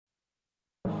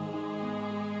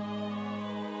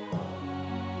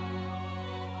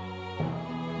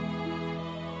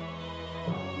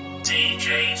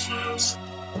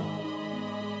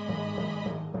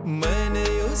मैंने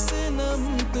उसे नम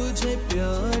तुझे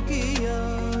प्यार किया,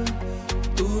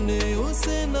 तूने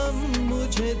उसे नम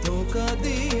मुझे धोखा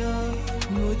दिया,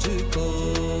 मुझको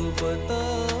बता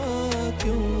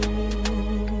क्यों।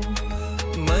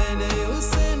 मैंने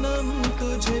उसे नम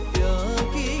तुझे प्यार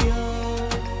किया,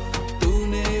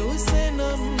 तूने उसे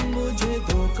नम मुझे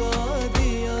धोखा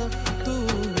दिया,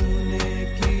 तूने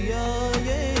किया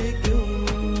ये क्यों।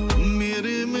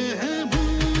 मेरे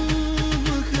महबूब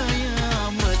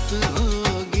क़यामत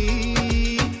होगी,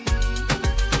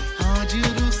 आज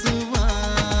रुसवा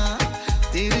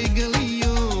तेरी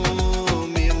गलियों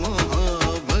में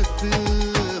मोहब्बत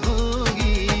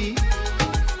होगी।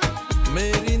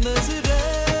 मेरी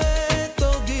नजरें तो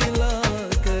गिला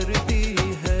करती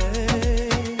है,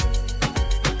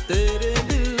 तेरे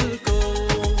दिल को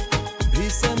भी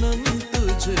सनम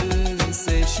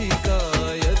तुझसे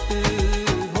शिकायत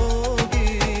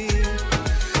होगी।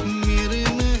 मेरे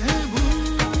महबूब,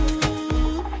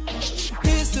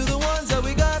 here's to the ones that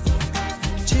we got,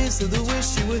 cheers to the wish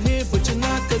you were here but you're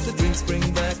not, 'cause the drinks bring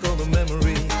back all the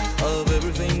memory of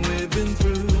everything we've been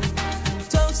through.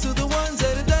 Toast to the ones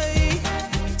that are day,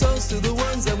 toast to the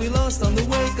ones that we lost on the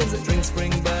way, 'cause the drinks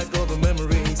bring back all the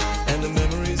memories, and the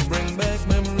memories bring back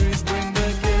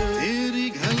you. तेरी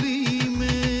गली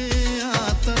में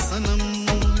आता सनम,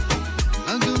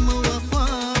 नगम वफा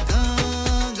का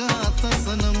गाता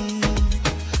सनम,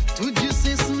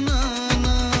 तुझसे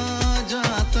सुनाना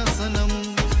जाता सनम।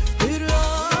 फिर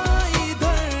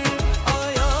इधर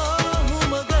आया हूँ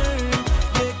मगर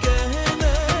ये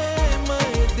कहने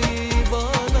मैं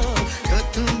दीवाना,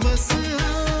 खत्म बस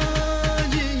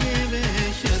आज ये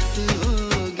वहशत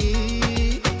होगी,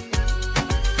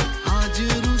 आज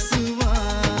रुसवा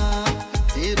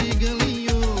तेरी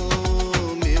गलियों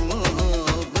में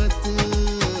मोहब्बत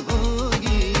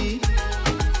होगी।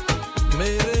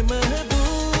 मेरे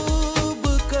महबूब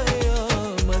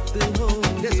क़यामत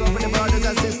होगी। This one for the brothers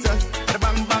and sisters. The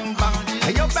bang bang bang.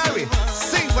 Hey yo Barry,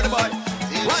 sing for the boy.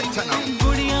 What now?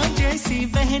 गुड़िया जैसी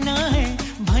बहना है,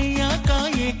 भैया का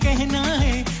ये कहना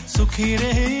है, सुखी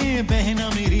रहे बहना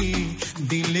मेरी,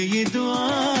 दिल ये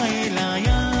दुआएं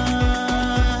लाया,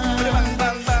 Bang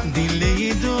bang bang. दिल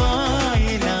ये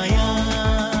दुआएं लाया,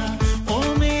 ओ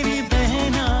मेरी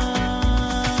बहना,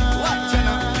 What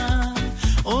now?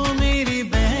 ओ मेरी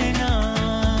बहना।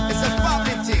 It's a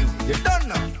family thing. You don't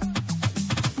know.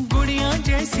 गुड़िया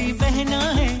जैसी बहना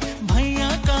है, भैया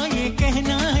का ये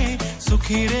कहना है,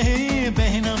 सुखी रहे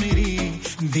बहना मेरी,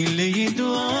 दिल ये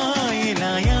दुआएं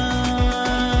लाया,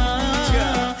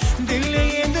 दिल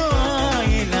ये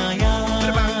दुआएं लाया,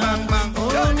 Bang bang bang.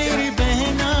 ओ मेरी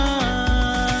बहना,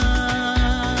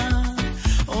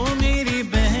 ओ मेरी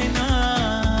बहना।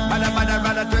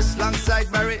 Bada twist alongside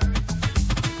Barry.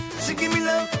 She give me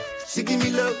love, she give me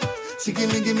love, she give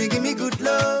me good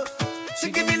love. She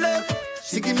give me love,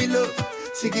 she give me love,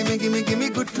 she give me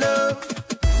good love.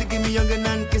 She give me young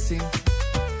and kissing,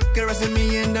 caressing me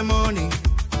in the morning.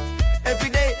 Every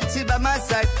day she by my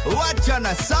side. Watch on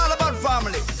us, all about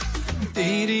family.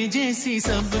 तेरे जैसी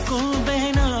सबको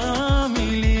बहना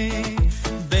मिले,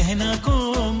 बहना को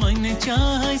मन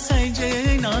चाहे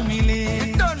सजना मिले,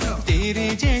 Don't know. तेरे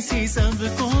जैसी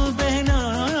सबको बहना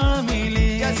मिले,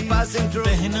 Just passing through.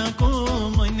 बहना को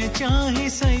मन चाहे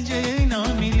सजना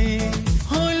मिले,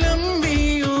 हो लंबी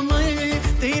उम्र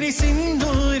तेरी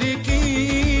सिंदूर की,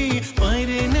 पर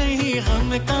नहीं गम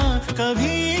का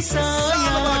कभी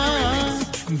साया,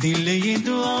 दिल ये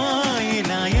दुआएं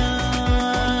लाया,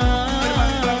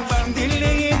 दिल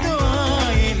ये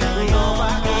दुआएं लाया।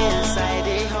 Inside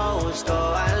the house, go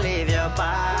and leave your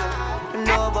bag.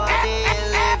 Nobody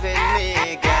living me,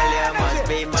 girl, you must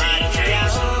be mad.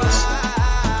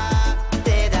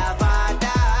 Tera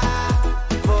vada,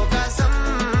 focusam,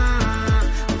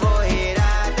 wo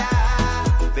irada.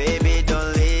 Baby,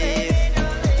 don't leave,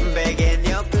 begging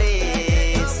you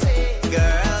please.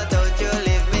 Girl, don't you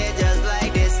leave me just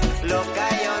like this. Look,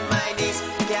 I on my knees.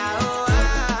 Kya hua,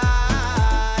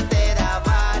 tera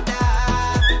vada.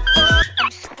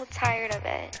 I'm so tired of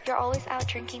it. You're always out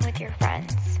drinking with your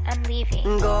friends. I'm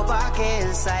leaving. Go back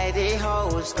inside the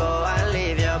house, go and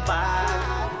leave your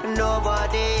bag.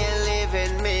 Nobody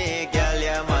living me, girl,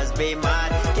 you must be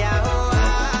mad. Kya hua,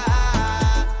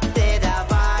 tera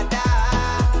vada,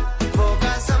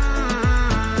 focusam,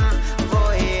 wo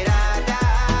irada.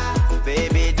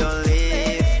 Baby, don't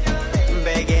leave,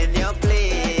 begging you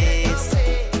please.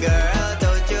 Girl,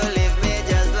 don't you leave me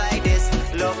just like this.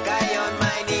 Look, I on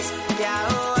my knees. Kya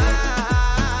hua,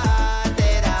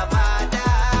 tera vada,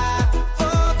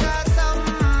 focusam,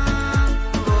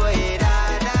 wo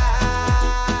irada.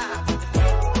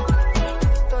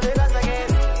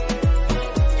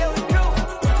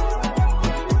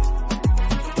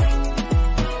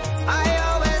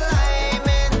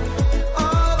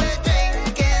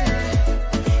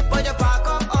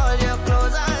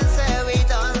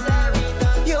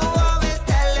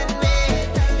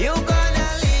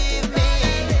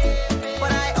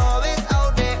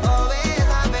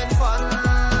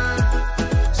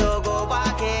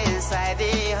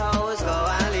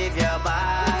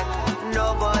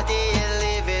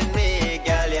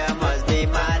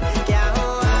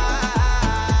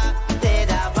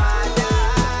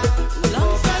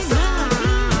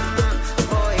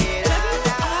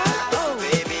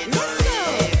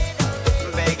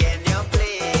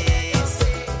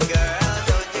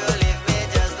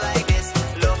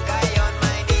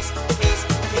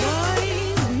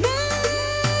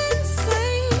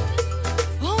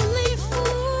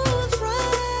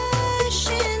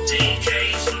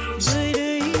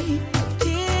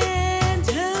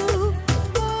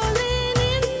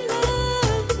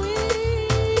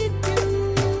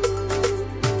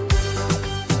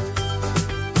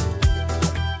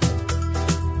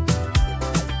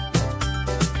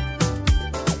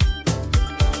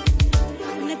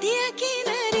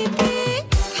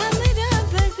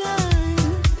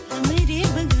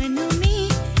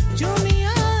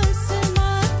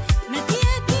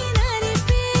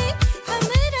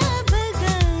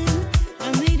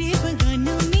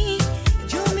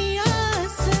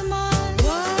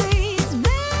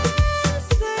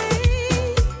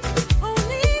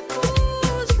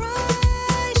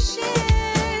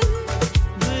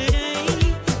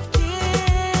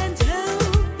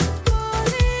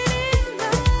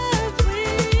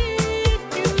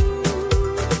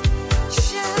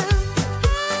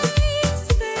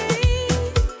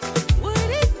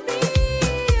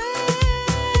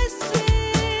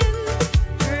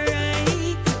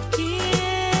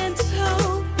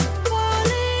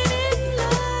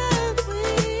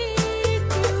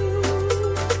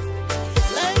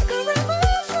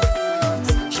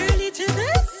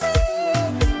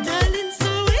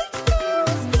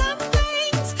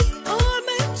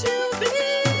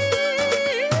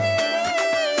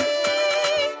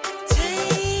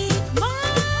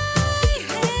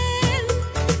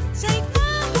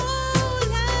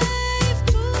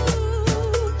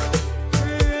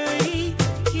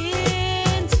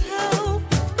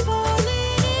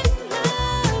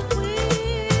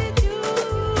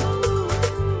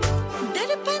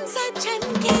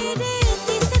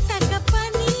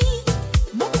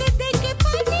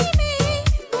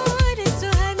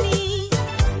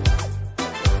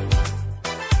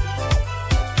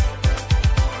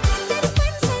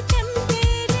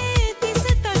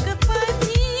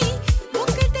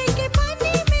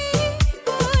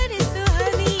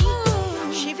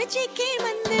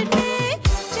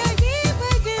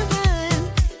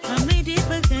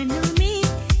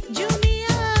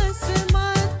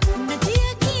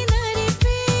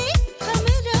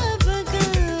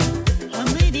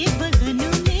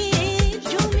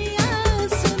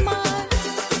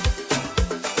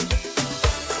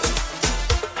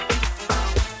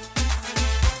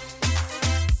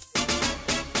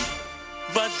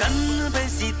 बदन पे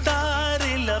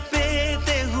सितारे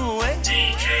लपेटे हुए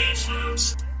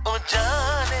ओ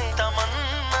जाने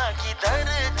तमन्ना किधर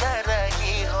जा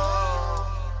रही हो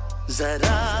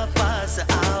जरा पास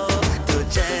आओ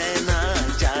तुझे ना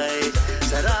जाए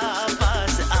जरा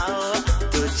पास आओ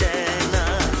तुझे ना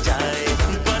जाए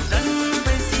बदन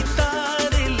पे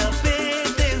सितारे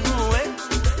लपेटे हुए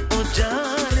ओ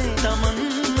जाने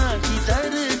तमन्ना किधर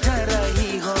जा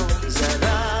रही हो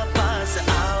जरा पास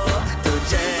आओ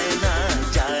तुझे ना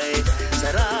जाए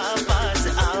जरा पास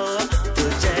आओ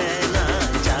तुझे ना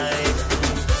जाए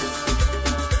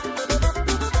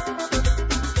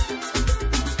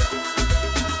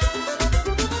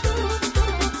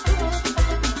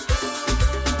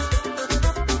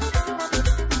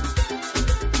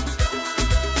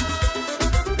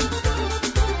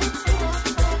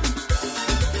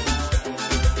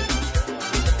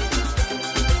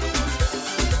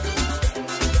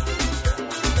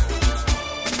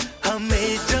हमें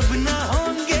जब ना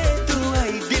होंगे तू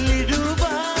आई दिल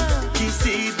डूबा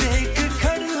किसी देख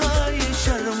खड़ा ये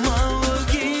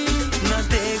शर्माओगी न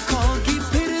देखोगी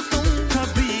फिर तुम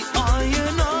कभी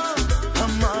आईना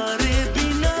हमारे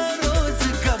बिना रोज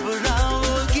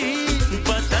घबराओगी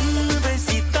बदन में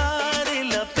सितारे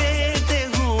लपेटे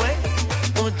हुए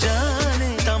ओ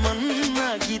जाने तमन्ना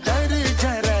किधर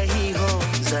जा रही हो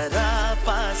जरा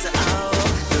पास आओ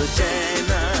तुझे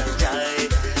ना जाए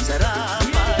जरा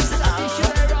पास आओ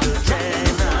तुझे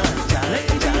ना जाए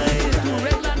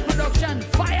Redland Production,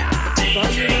 fire! Boy,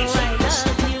 you know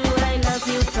I love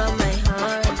you from my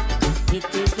heart. It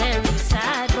is very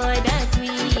sad, boy, that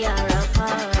we are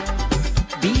apart.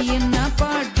 Being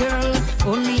apart, girl,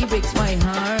 only breaks my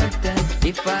heart.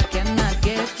 If I cannot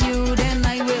get you, then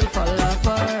I will fall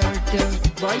apart.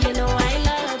 Boy, you know I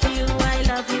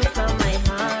love you from my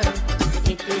heart.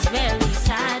 It is very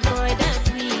sad, boy, that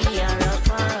we are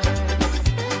apart.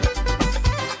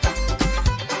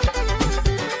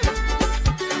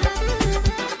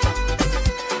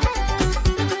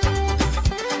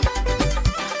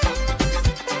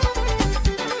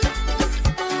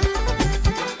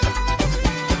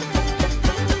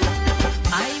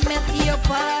 I met your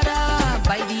father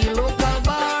by the local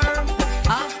bar.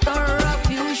 After a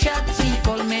few shots, he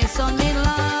called me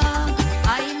son-in-law.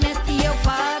 I met your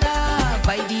father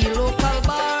by the local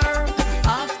bar.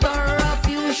 After a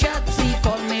few shots, he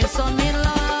called me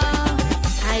son-in-law.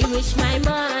 I wish my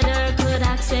mother could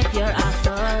accept your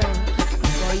offer.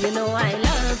 Boy, you know I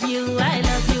love you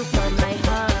from my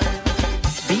heart.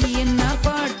 Being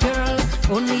apart, girl,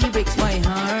 only breaks my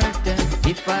heart.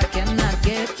 If I cannot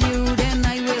get you, then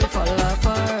I will fall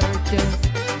apart.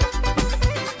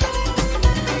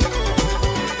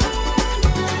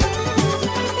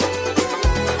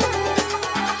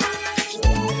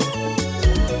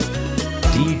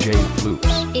 DJ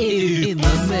Floops in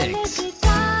the mix.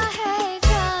 लगता है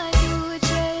जादू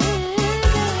चल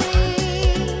गए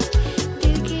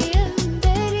दिल के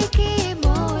अंदर के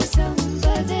मौसम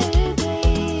बदल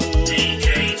गए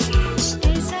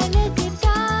ऐसा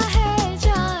लगता है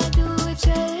जादू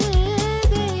चल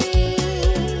गए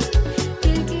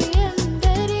दिल के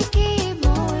अंदर के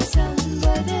मौसम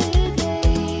बदल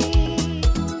गए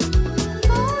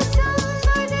मौसम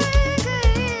बदल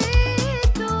गए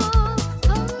तो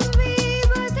हम भी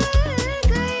बदल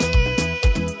गए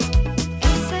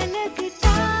ऐसा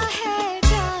लगता है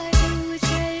जादू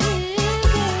चल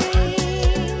गए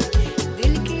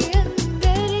दिल के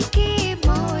अंदर के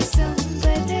मौसम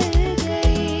बदल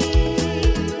गए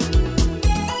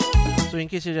So in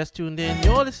case you just tuned in,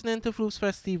 you're listening to Floops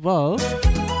Festival.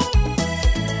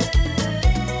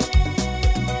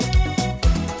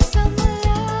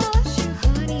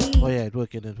 Oh yeah, it's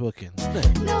working.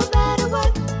 No matter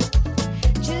what,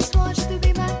 just want you to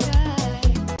be my guy.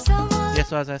 Yes,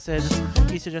 so as I said, in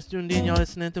case you just tuned in, you're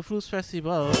listening to Floops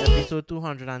Festival, episode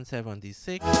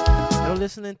 276. You're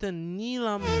listening to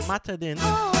Neelam Matadin.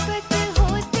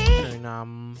 And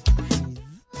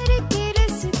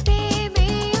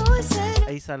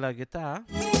Aisa lagata.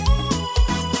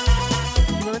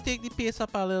 I'm gonna take the pace up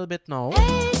a little bit now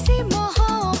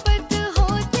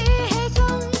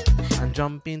and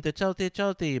jump into Chalte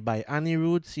Chalte by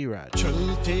ANIRUDH Siraj.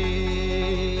 चलते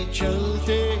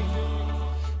चलते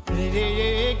मेरे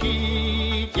ये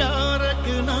गीत याद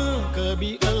रखना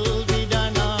कभी अलविदा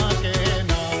ना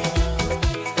कहना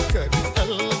कभी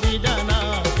अलविदा ना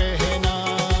कहना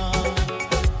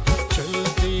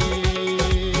चलते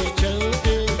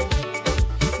चलते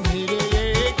मेरे ये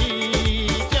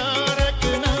गीत याद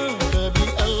रखना कभी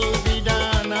अलविदा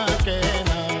ना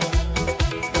कहना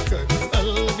कभी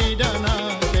अलविदा ना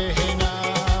कहना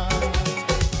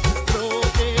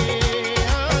रोके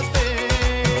आते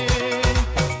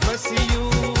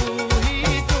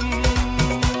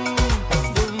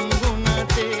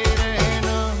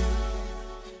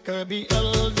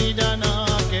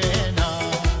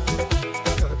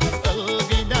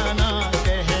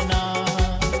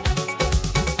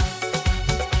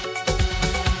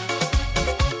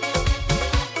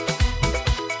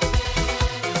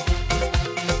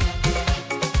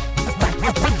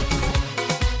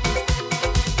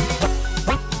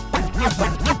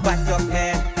up है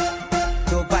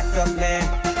तो back up है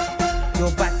तो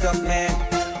back up है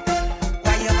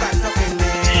why you back up in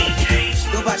me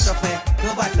तो back up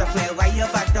है why you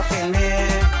back up in me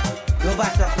तो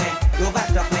back up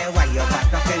है why you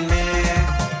back up in me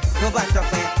तो back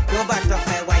up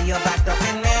है why you back up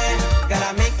in me gotta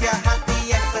make you happy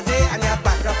yesterday and you're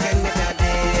back up in me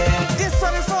today. This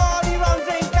one is for all the rum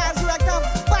drinkers who like to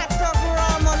back up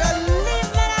rum on the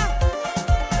liver.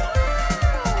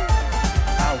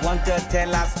 I want to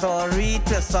tell a story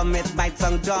to some it might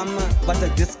sound dumb, but to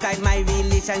describe my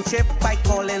relationship by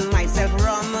calling myself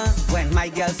rum. When my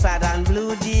girl sad and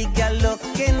blue, the girl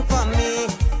looking for me,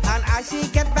 and as she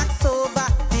get back sober,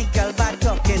 the girl bad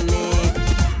talking me.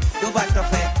 Go back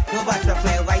up me,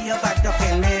 why you back up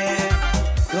in me?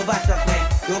 Go back up me,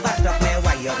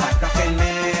 why you back up in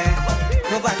me?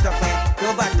 Go back up me,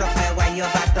 why you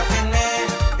back up in me?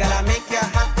 Girl, I make you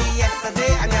happy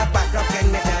yesterday and you're back up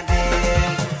in me today.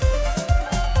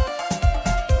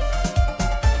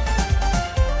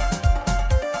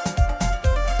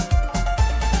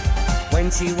 When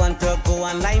she want to go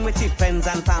online with her friends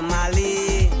and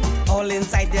family, all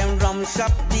inside them rum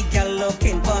shop, the girl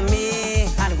looking for me.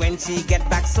 And when she get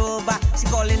back sober, she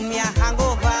calling me a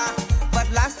hangover. But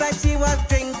last night she was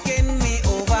drinking me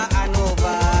over and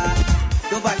over.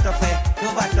 Go back up me,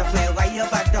 why you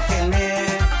back up in me?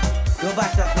 Go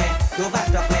back up me,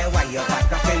 why you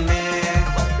back up in me?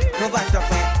 Go back up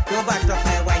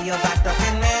me, why you back up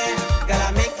in me? Girl,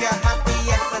 I make you happy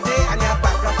yesterday and you're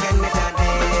back up in me today.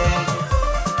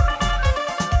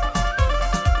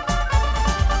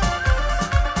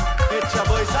 It's your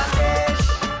boy Sandesh.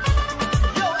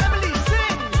 Yo, Emily,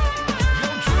 sing. Yo,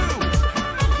 Drew.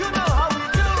 You know how we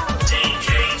do.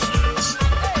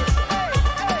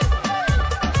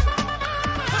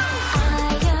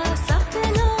 आया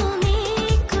सपनों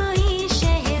में कोई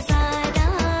शहज़ादा,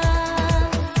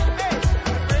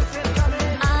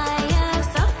 आया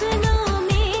सपनों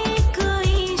में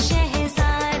कोई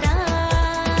शहज़ादा,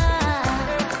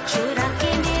 चुरा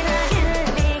के मेरा दिल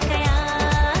ले गया,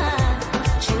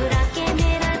 चुरा के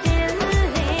मेरा दिल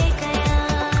ले गया,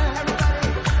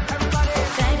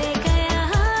 कर गया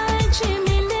आज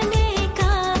मिलने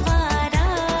का वादा,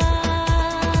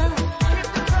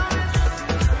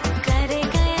 कर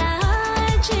गया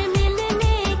आज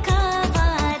मिलने का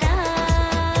वादा,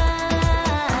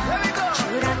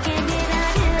 चुरा के मेरा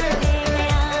दिल ले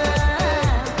गया,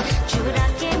 चुरा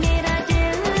के मेरा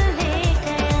दिल ले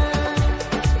गया.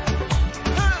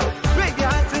 Break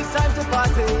your hands, it's time to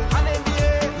party. And in the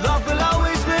air, love will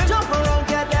always win. Jump around,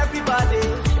 get everybody.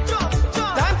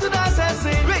 Time to dance and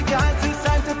sing. Break your hands, it's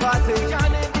time to party.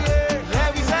 And in the air, let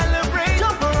me celebrate.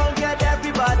 Jump around, get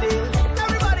everybody.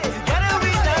 Together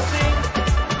we dancing.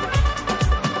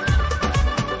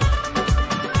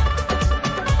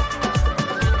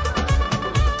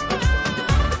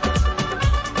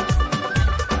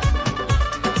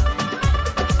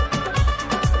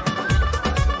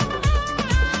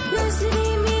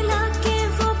 नजरें मिला के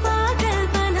वो पागल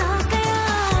बना गया,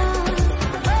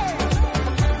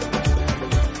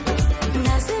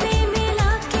 नजरें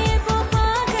मिला के वो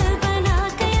पागल बना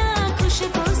गया,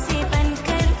 खुशबू से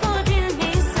बनकर वो दिल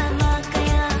में समा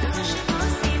गया, खुशबू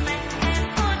से बनकर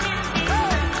वो दिल में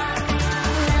समा गया.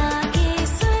 लागे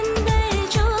सुंदर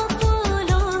जो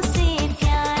फूलों से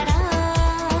प्यारा,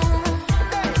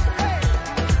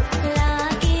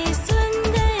 लागे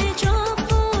सुंदर जो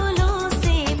फूलों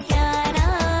से प्यारा,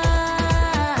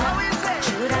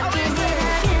 चुरा के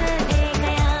मेरा दिल ले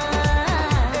गया,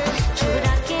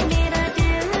 चुरा के मेरा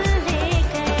दिल ले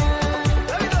गया.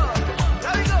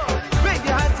 Break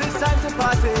your hands, it's time to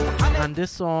party. And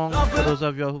this song, for those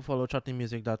of you who follow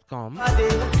CHALTEmusic.com,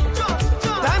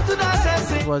 Time to dance and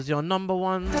sing. was your number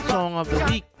one song of the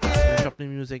week in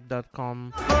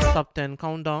CHALTEmusic.com Top 10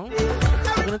 Countdown.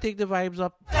 We're gonna take the vibes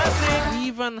up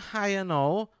even higher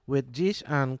now with Jish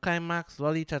and Climax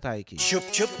Lolly Chataiki. छुप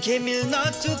छुप के मिलना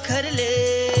तू कर ले,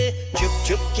 छुप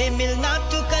छुप के मिलना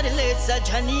तू कर ले,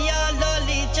 सजनिया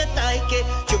लॉली चटाई के,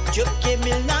 छुप छुप के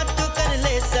मिलना तू कर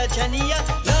ले, सजनिया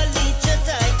लॉली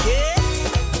चटाई के.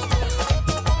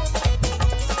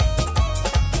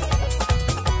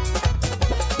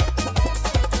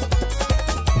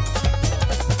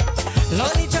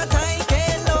 Lolly chatai ke,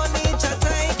 lolly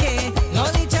chatai ke,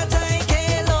 lolly chatai ke,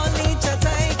 lolly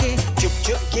chatai ke. छुप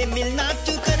छुप के मिलना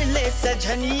तू कर ले,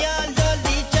 सजनिया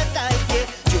लॉली चटाई के,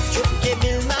 छुप छुप के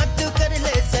मिलना तू कर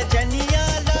ले, सजनिया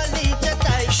लॉली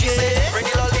चटाई के. She said, bring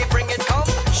it lolly, bring it come.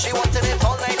 She wanted it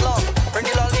all night long. Bring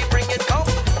it lolly, bring it come.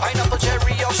 Pineapple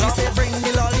cherry or She said, bring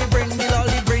the lolly, bring the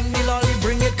lolly, bring the lolly,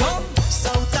 bring it come.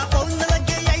 सौता पौन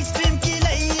लगे ice cream की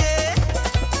लइए,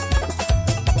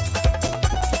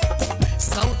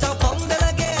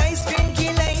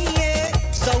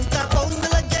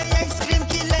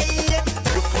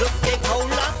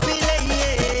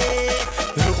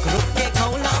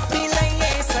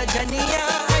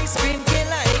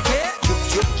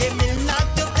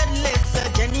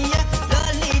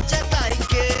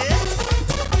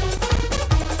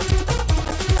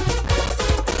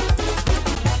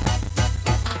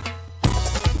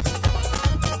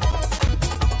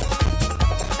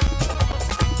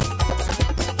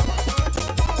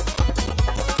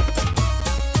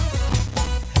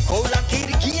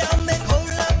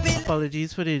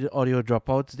 Apologies for the audio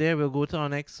dropouts there. We'll go to our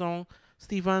next song,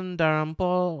 Stephen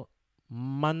Darampal,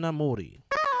 Manamori.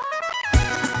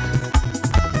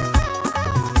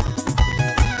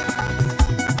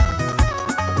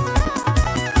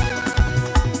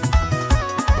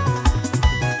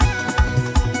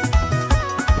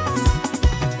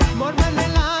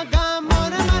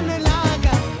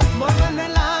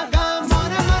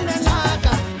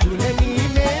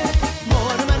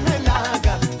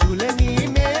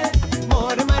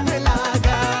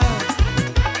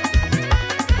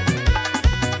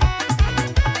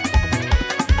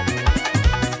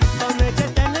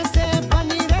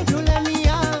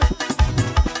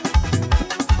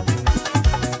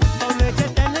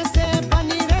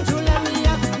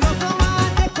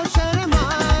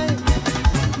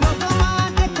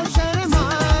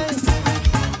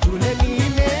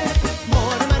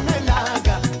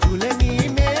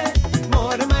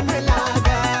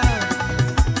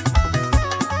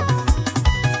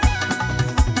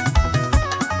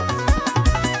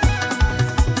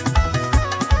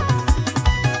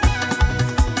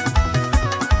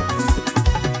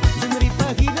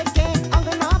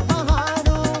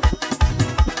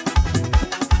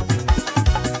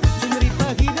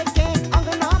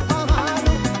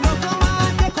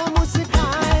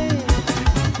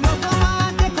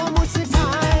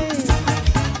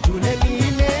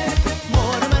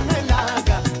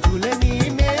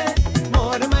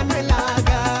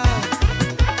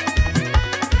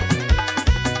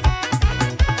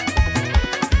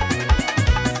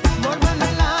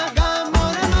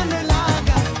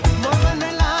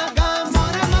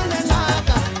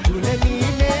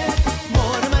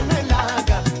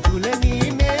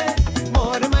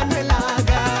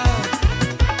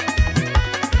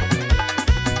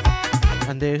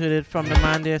 From the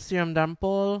man there, Siram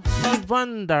Dampol,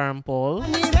 Ivan Dampol,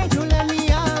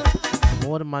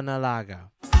 More Manalaga.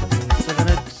 So we're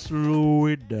gonna slow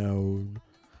it down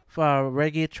for a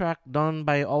reggae track done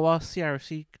by our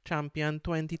CRC champion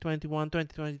 2021,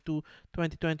 2022,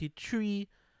 2023.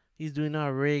 He's doing a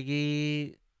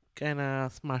reggae kind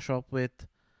of smash up with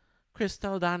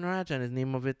Crystal Danraj, and his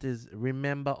name of it is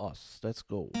Remember Us. Let's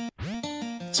go.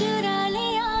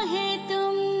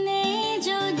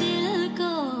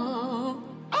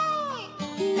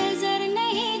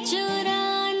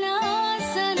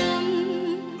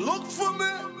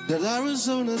 That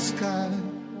Arizona sky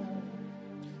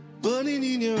burning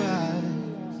in your eyes.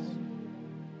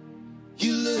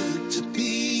 You look to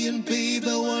be, and babe,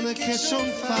 I wanna catch on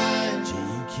fire.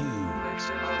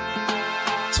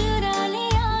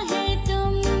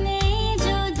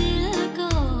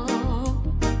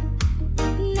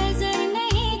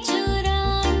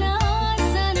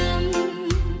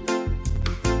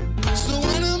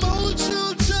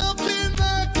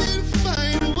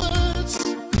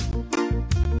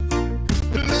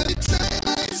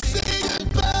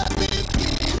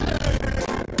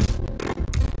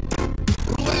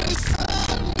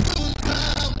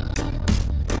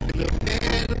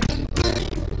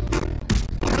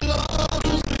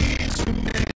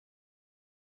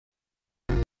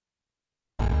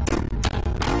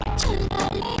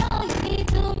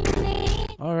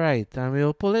 Alright, and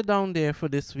we'll pull it down there for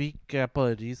this week.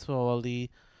 Apologies for all the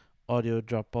audio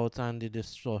dropouts and the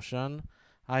distortion.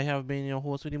 I have been your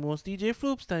host with the most, DJ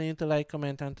Floops. Telling you to like,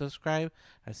 comment, and subscribe.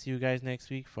 I'll see you guys next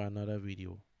week for another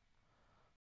video.